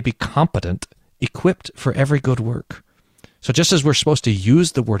God may be competent, equipped for every good work. So just as we're supposed to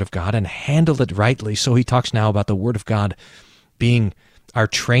use the Word of God and handle it rightly, so he talks now about the Word of God being our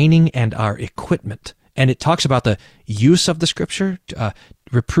training and our equipment. And it talks about the use of the Scripture,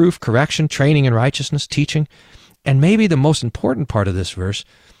 reproof, correction, training in righteousness, teaching. And maybe the most important part of this verse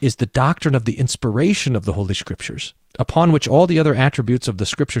is the doctrine of the inspiration of the Holy Scriptures, upon which all the other attributes of the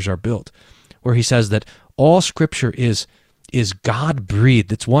Scriptures are built, where he says that all Scripture is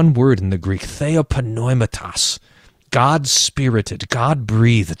God-breathed. It's one word in the Greek, theopneumtos, God-spirited,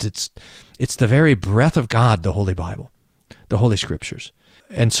 God-breathed. It's the very breath of God, the Holy Bible, the Holy Scriptures.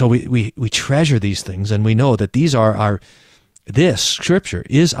 And so we treasure these things, and we know that this Scripture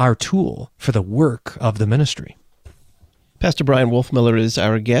is our tool for the work of the ministry. Pastor Bryan Wolfmueller is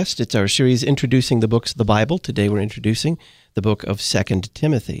our guest. It's our series introducing the books of the Bible. Today we're introducing the book of 2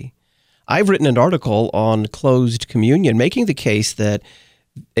 Timothy. I've written an article on closed communion, making the case that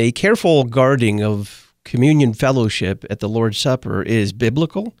a careful guarding of communion fellowship at the Lord's Supper is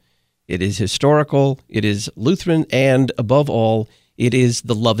biblical, it is historical, it is Lutheran, and above all, it is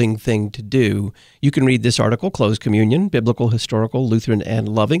the loving thing to do. You can read this article, Closed Communion, Biblical, Historical, Lutheran, and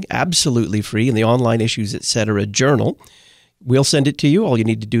Loving, absolutely free in the Online Issues, Etc. journal. We'll send it to you. All you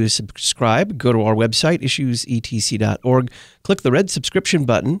need to do is subscribe. Go to our website, issuesetc.org, click the red subscription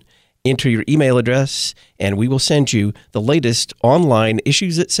button, enter your email address, and we will send you the latest online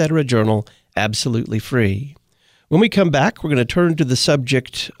Issues, Etc. journal, absolutely free. When we come back, we're going to turn to the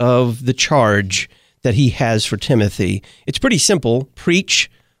subject of the charge that he has for Timothy. It's pretty simple.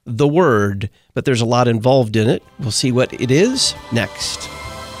 Preach the word, but there's a lot involved in it. We'll see what it is next.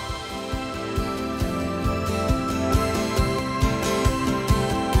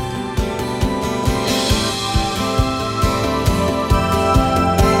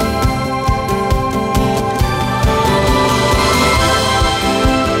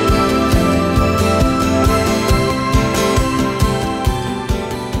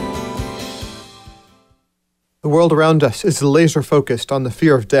 The world around us is laser-focused on the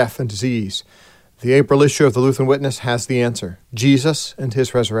fear of death and disease. The April issue of the Lutheran Witness has the answer: Jesus and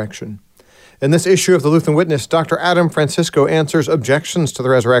his resurrection. In this issue of the Lutheran Witness, Dr. Adam Francisco answers objections to the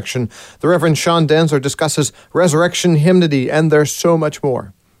resurrection. The Reverend Sean Denzler discusses resurrection hymnody, and there's so much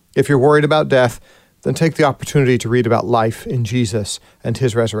more. If you're worried about death, then take the opportunity to read about life in Jesus and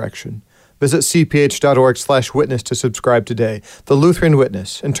his resurrection. Visit cph.org/witness to subscribe today. The Lutheran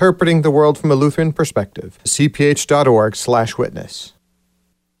Witness, interpreting the world from a Lutheran perspective. cph.org/witness.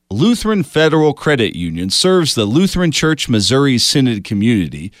 Lutheran Federal Credit Union serves the Lutheran Church Missouri Synod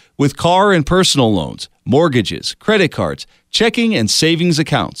community with car and personal loans, mortgages, credit cards, checking and savings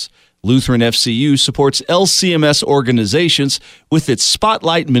accounts. Lutheran FCU supports LCMS organizations with its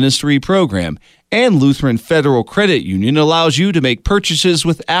Spotlight Ministry program, and Lutheran Federal Credit Union allows you to make purchases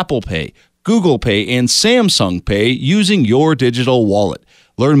with Apple Pay, Google Pay, and Samsung Pay using your digital wallet.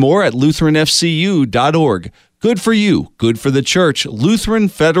 Learn more at LutheranFCU.org. Good for you, good for the church. Lutheran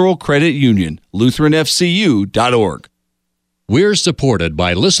Federal Credit Union, LutheranFCU.org. We're supported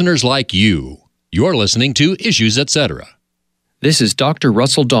by listeners like you. You're listening to Issues, Etc. This is Dr.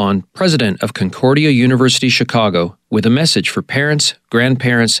 Russell Dawn, president of Concordia University Chicago, with a message for parents,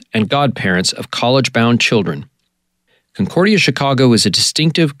 grandparents, and godparents of college-bound children. Concordia Chicago is a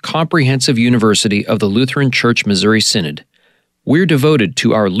distinctive, comprehensive university of the Lutheran Church Missouri Synod. We're devoted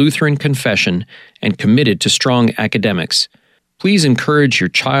to our Lutheran confession and committed to strong academics. Please encourage your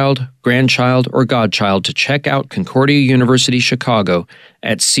child, grandchild, or godchild to check out Concordia University Chicago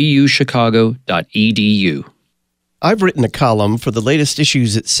at cuchicago.edu. I've written a column for the latest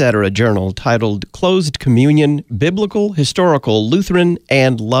Issues, Etc. journal titled Closed Communion, Biblical, Historical, Lutheran,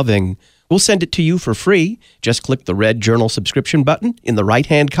 and Loving. We'll send it to you for free. Just click the red journal subscription button in the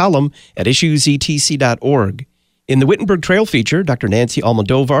right-hand column at issuesetc.org. In the Wittenberg Trail feature, Dr. Nancy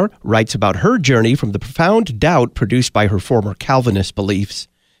Almodovar writes about her journey from the profound doubt produced by her former Calvinist beliefs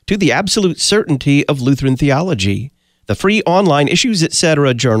to the absolute certainty of Lutheran theology. The free online Issues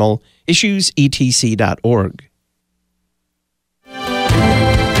Etc. journal, issuesetc.org.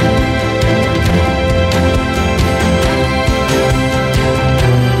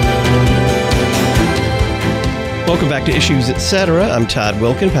 Welcome back to Issues Etc. I'm Todd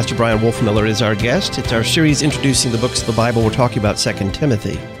Wilkin. Pastor Bryan Wolfmueller is our guest. It's our series introducing the books of the Bible. We're talking about 2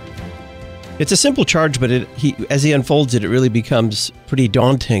 Timothy. It's a simple charge, but as he unfolds it, it really becomes pretty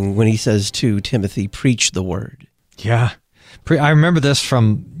daunting when he says to Timothy, preach the word. Yeah. I remember this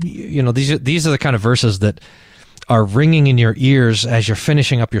from, these are the kind of verses that are ringing in your ears as you're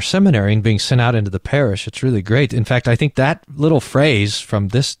finishing up your seminary and being sent out into the parish. It's really great. In fact, I think that little phrase from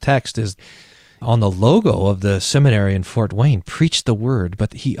this text is on the logo of the seminary in Fort Wayne, preach the word.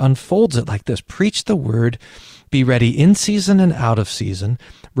 But he unfolds it like this: preach the word, be ready in season and out of season,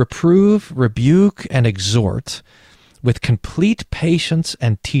 reprove, rebuke, and exhort with complete patience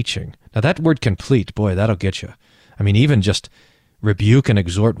and teaching. Now that word complete, boy, that'll get you. I mean, even just rebuke and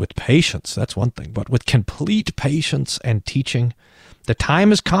exhort with patience, that's one thing, but with complete patience and teaching. The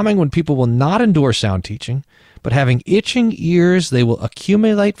time is coming when people will not endure sound teaching, but having itching ears, they will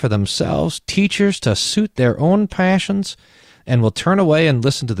accumulate for themselves teachers to suit their own passions, and will turn away and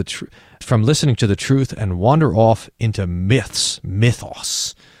listen to from listening to the truth and wander off into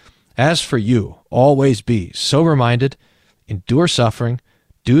mythos. As for you, always be sober-minded, endure suffering,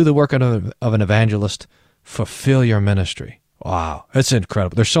 do the work of an evangelist, fulfill your ministry. Wow, it's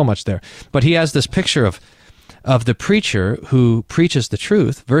incredible. There's so much there. But he has this picture of the preacher who preaches the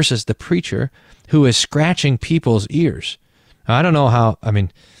truth versus the preacher who is scratching people's ears. Now, I don't know how,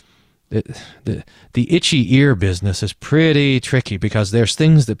 the itchy ear business is pretty tricky because there's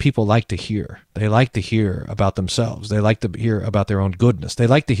things that people like to hear. They like to hear about themselves. They like to hear about their own goodness. They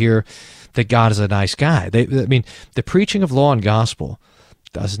like to hear that God is a nice guy. The preaching of law and gospel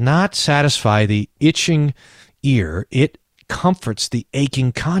does not satisfy the itching ear. It comforts the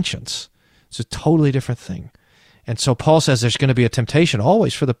aching conscience. It's a totally different thing. And so Paul says there's going to be a temptation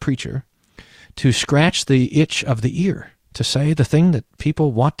always for the preacher to scratch the itch of the ear, to say the thing that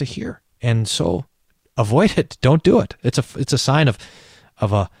people want to hear. And so avoid it. Don't do it. It's a sign of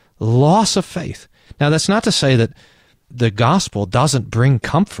a loss of faith. Now, that's not to say that the gospel doesn't bring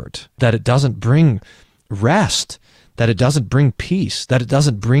comfort, that it doesn't bring rest, that it doesn't bring peace, that it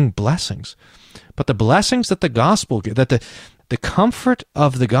doesn't bring blessings. But the blessings that the gospel gives, that the comfort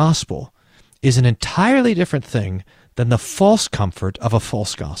of the gospel is an entirely different thing than the false comfort of a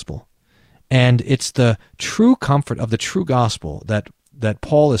false gospel. And it's the true comfort of the true gospel that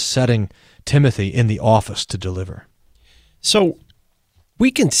Paul is setting Timothy in the office to deliver. So we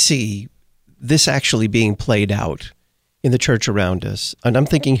can see this actually being played out in the church around us. And I'm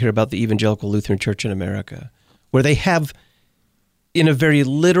thinking here about the Evangelical Lutheran Church in America, where they have, in a very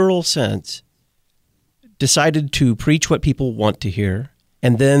literal sense, decided to preach what people want to hear.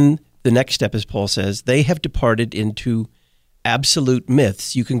 And then the next step, as Paul says, they have departed into absolute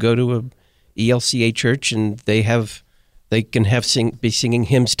myths. You can go to a ELCA church and they can be singing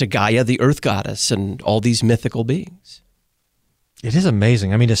hymns to Gaia, the earth goddess, and all these mythical beings. It is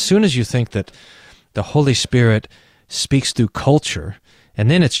amazing. I mean, as soon as you think that the Holy Spirit speaks through culture, and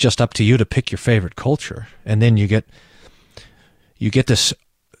then it's just up to you to pick your favorite culture, and then you get this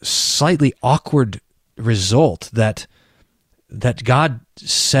slightly awkward result that God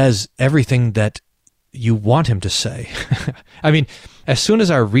says everything that you want him to say. I mean, as soon as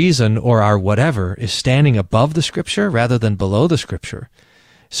our reason or our whatever is standing above the Scripture rather than below the Scripture,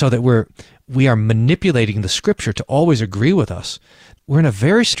 so that we are manipulating the Scripture to always agree with us, we're in a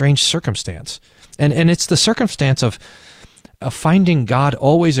very strange circumstance. And it's the circumstance of finding God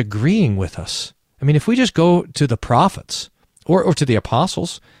always agreeing with us. I mean, if we just go to the prophets or to the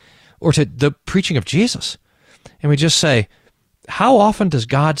apostles or to the preaching of Jesus, and we just say, how often does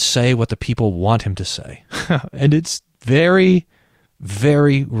God say what the people want him to say? And it's very,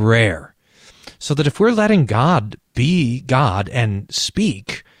 very rare. So that if we're letting God be God and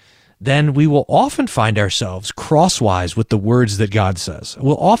speak, then we will often find ourselves crosswise with the words that God says.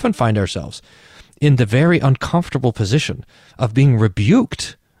 We'll often find ourselves in the very uncomfortable position of being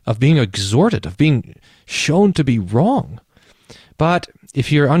rebuked, of being exhorted, of being shown to be wrong. But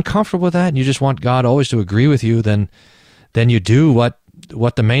if you're uncomfortable with that and you just want God always to agree with you, then you do what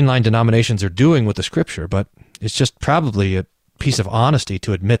the mainline denominations are doing with the Scripture. But it's just probably a piece of honesty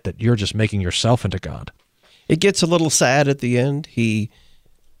to admit that you're just making yourself into God. It gets a little sad at the end. He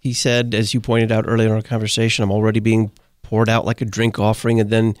He said, as you pointed out earlier in our conversation, I'm already being poured out like a drink offering. And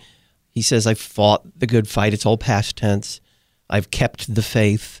then he says, I've fought the good fight. It's all past tense. I've kept the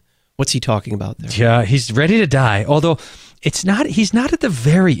faith. What's he talking about there? Yeah, he's ready to die. Although he's not at the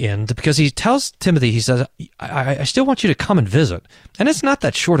very end, because he tells Timothy, he says, I still want you to come and visit. And it's not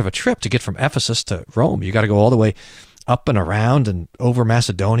that short of a trip to get from Ephesus to Rome. You got to go all the way up and around and over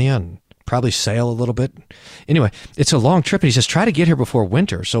Macedonia and probably sail a little bit. Anyway, it's a long trip, and he says, try to get here before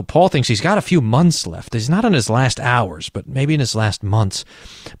winter. So Paul thinks he's got a few months left. He's not in his last hours, but maybe in his last months.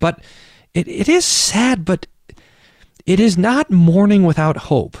 But it is sad, but it is not mourning without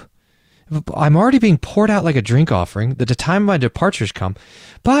hope. I'm already being poured out like a drink offering. The time of my departure's come.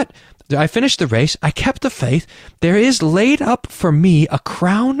 But I finished the race. I kept the faith. There is laid up for me a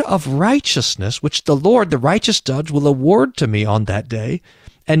crown of righteousness, which the Lord, the righteous judge, will award to me on that day.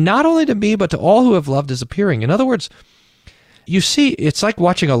 And not only to me, but to all who have loved his appearing. In other words, you see, it's like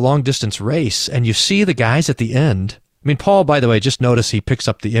watching a long-distance race, and you see the guys at the end. I mean, Paul, by the way, just notice he picks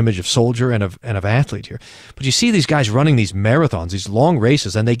up the image of soldier and of athlete here. But you see these guys running these marathons, these long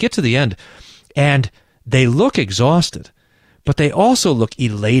races, and they get to the end, and they look exhausted, but they also look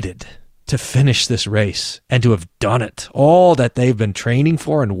elated to finish this race and to have done it. All that they've been training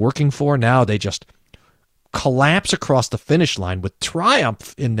for and working for, now they just collapse across the finish line with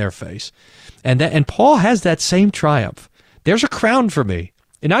triumph in their face. And Paul has that same triumph. There's a crown for me.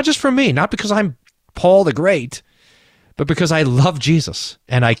 And not just for me, not because I'm Paul the Great, but because I love Jesus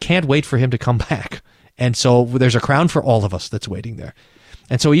and I can't wait for him to come back. And so there's a crown for all of us that's waiting there.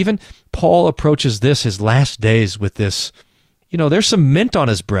 And so even Paul approaches his last days with this, there's some mint on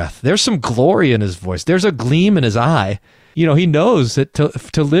his breath. There's some glory in his voice. There's a gleam in his eye. He knows that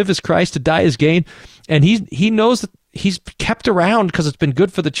to live is Christ, to die is gain. And he knows that he's kept around because it's been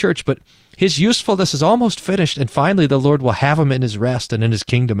good for the church, but his usefulness is almost finished, and finally the Lord will have him in his rest and in his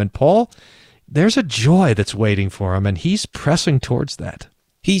kingdom. And Paul, there's a joy that's waiting for him, and he's pressing towards that.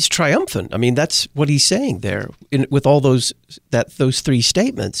 He's triumphant. I mean, that's what he's saying there with all those three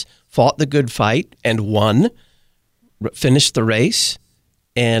statements. Fought the good fight and won, finished the race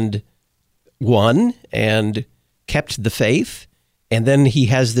and won and kept the faith, and then he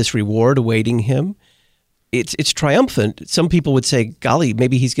has this reward awaiting him. It's triumphant. Some people would say, golly,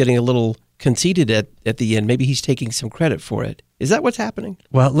 maybe he's getting a little conceited at the end. Maybe he's taking some credit for it. Is that what's happening?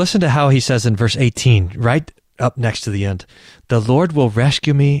 Well, listen to how he says in verse 18, right up next to the end. The Lord will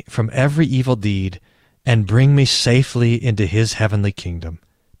rescue me from every evil deed and bring me safely into his heavenly kingdom.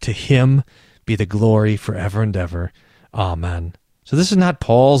 To him be the glory forever and ever. Amen. So this is not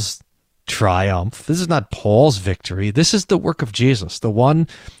Paul's triumph. This is not Paul's victory. This is the work of Jesus. The one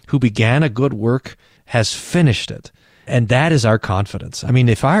who began a good work has finished it. And that is our confidence. I mean,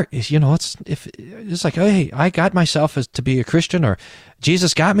 it's like, hey, I got myself to be a Christian, or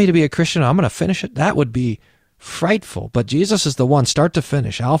Jesus got me to be a Christian, I'm going to finish it. That would be frightful. But Jesus is the one, start to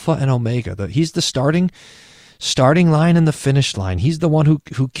finish, Alpha and Omega. He's the starting line and the finish line. He's the one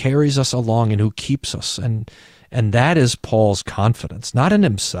who carries us along and who keeps us. And that is Paul's confidence, not in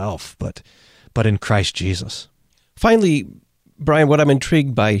himself, but in Christ Jesus. Finally, Bryan, what I'm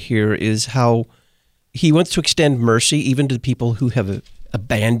intrigued by here is how he wants to extend mercy even to the people who have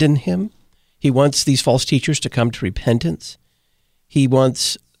abandoned him. He wants these false teachers to come to repentance. He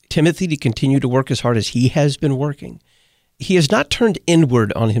wants Timothy to continue to work as hard as he has been working. He has not turned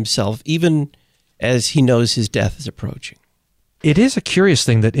inward on himself, even as he knows his death is approaching. It is a curious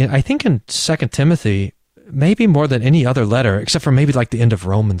thing that I think in 2 Timothy, maybe more than any other letter, except for maybe like the end of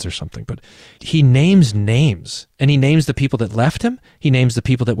Romans or something, but he names names, and he names the people that left him. He names the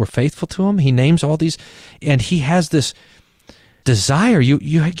people that were faithful to him. He names all these, and he has this desire.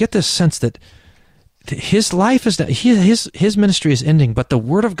 You get this sense that his life is, his ministry is ending, but the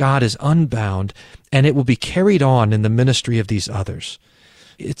word of God is unbound, and it will be carried on in the ministry of these others.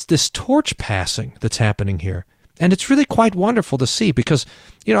 It's this torch passing that's happening here. And it's really quite wonderful to see because,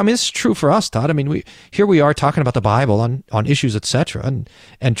 this is true for us, Todd. I mean, we are talking about the Bible on issues, etc.,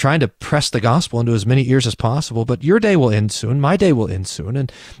 and trying to press the gospel into as many ears as possible. But your day will end soon. My day will end soon.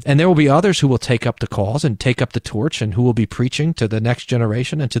 And there will be others who will take up the cause and take up the torch and who will be preaching to the next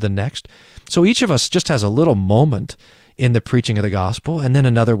generation and to the next. So each of us just has a little moment in the preaching of the gospel, and then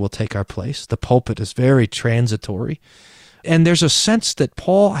another will take our place. The pulpit is very transitory. And there's a sense that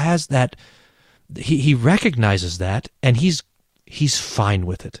Paul has that. He recognizes that, and he's fine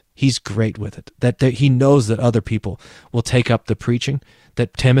with it. He's great with it. That he knows that other people will take up the preaching,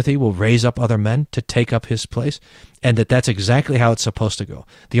 that Timothy will raise up other men to take up his place, and that's exactly how it's supposed to go.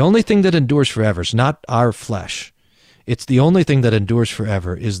 The only thing that endures forever is not our flesh. It's the only thing that endures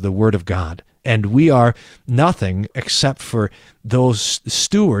forever is the Word of God. And we are nothing except for those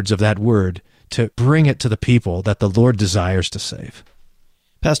stewards of that Word to bring it to the people that the Lord desires to save.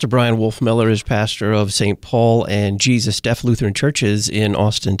 Pastor Bryan Wolfmueller is pastor of St. Paul and Jesus Deaf Lutheran Churches in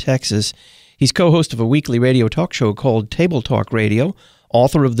Austin, Texas. He's co-host of a weekly radio talk show called Table Talk Radio,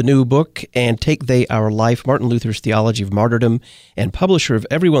 author of the new book, And Take They Our Life, Martin Luther's Theology of Martyrdom, and publisher of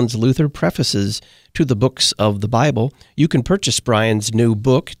Everyone's Luther, prefaces to the books of the Bible. You can purchase Bryan's new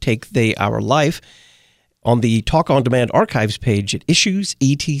book, Take They Our Life, on the Talk On Demand archives page at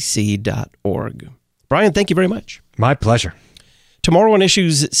issuesetc.org. Bryan, thank you very much. My pleasure. Tomorrow on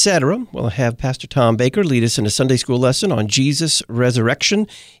Issues, Etc., we'll have Pastor Tom Baker lead us in a Sunday school lesson on Jesus' resurrection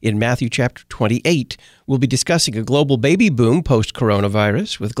in Matthew chapter 28. We'll be discussing a global baby boom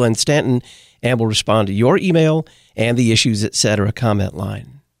post-coronavirus with Glenn Stanton, and we'll respond to your email and the Issues, Etc. comment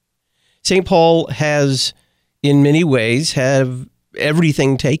line. St. Paul has, in many ways, have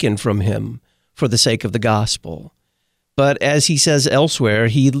everything taken from him for the sake of the gospel. But as he says elsewhere,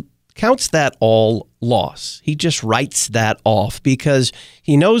 he counts that all loss. He just writes that off because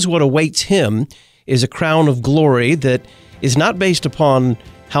he knows what awaits him is a crown of glory that is not based upon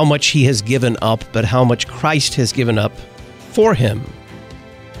how much he has given up, but how much Christ has given up for him.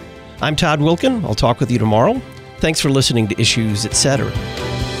 I'm Todd Wilkin. I'll talk with you tomorrow. Thanks for listening to Issues, Etc.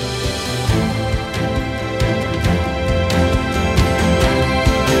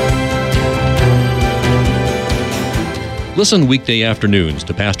 Listen weekday afternoons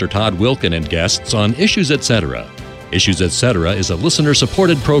to Pastor Todd Wilkin and guests on Issues Etc. Issues Etc. is a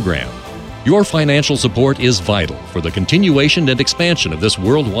listener-supported program. Your financial support is vital for the continuation and expansion of this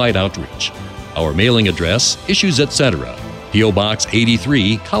worldwide outreach. Our mailing address, Issues Etc., P.O. Box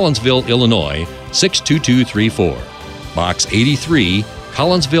 83, Collinsville, Illinois, 62234. Box 83,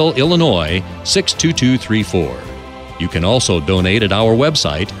 Collinsville, Illinois, 62234. You can also donate at our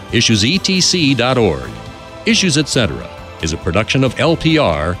website, issuesetc.org. Issues Etc. is a production of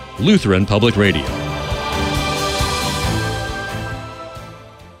LPR, Lutheran Public Radio.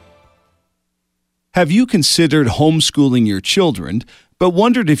 Have you considered homeschooling your children, but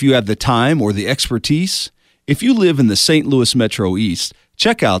wondered if you have the time or the expertise? If you live in the St. Louis Metro East,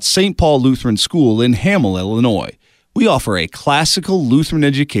 check out St. Paul Lutheran School in Hamel, Illinois. We offer a classical Lutheran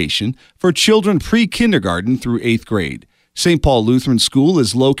education for children pre-kindergarten through 8th grade. St. Paul Lutheran School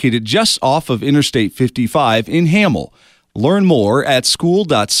is located just off of Interstate 55 in Hamel. Learn more at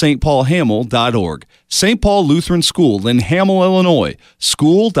school.stpaulhamel.org. St. Paul Lutheran School in Hamel, Illinois.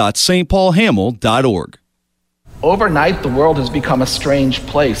 school.stpaulhamel.org. Overnight, the world has become a strange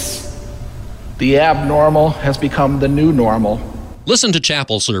place. The abnormal has become the new normal. Listen to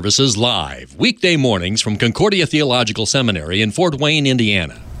chapel services live, weekday mornings from Concordia Theological Seminary in Fort Wayne,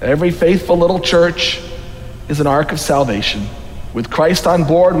 Indiana. Every faithful little church is an ark of salvation. With Christ on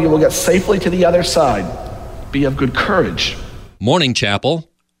board, we will get safely to the other side. Be of good courage. Morning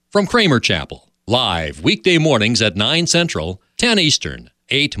Chapel from Kramer Chapel. Live weekday mornings at 9 Central, 10 Eastern,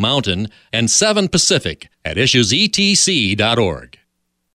 8 Mountain, and 7 Pacific at issuesetc.org.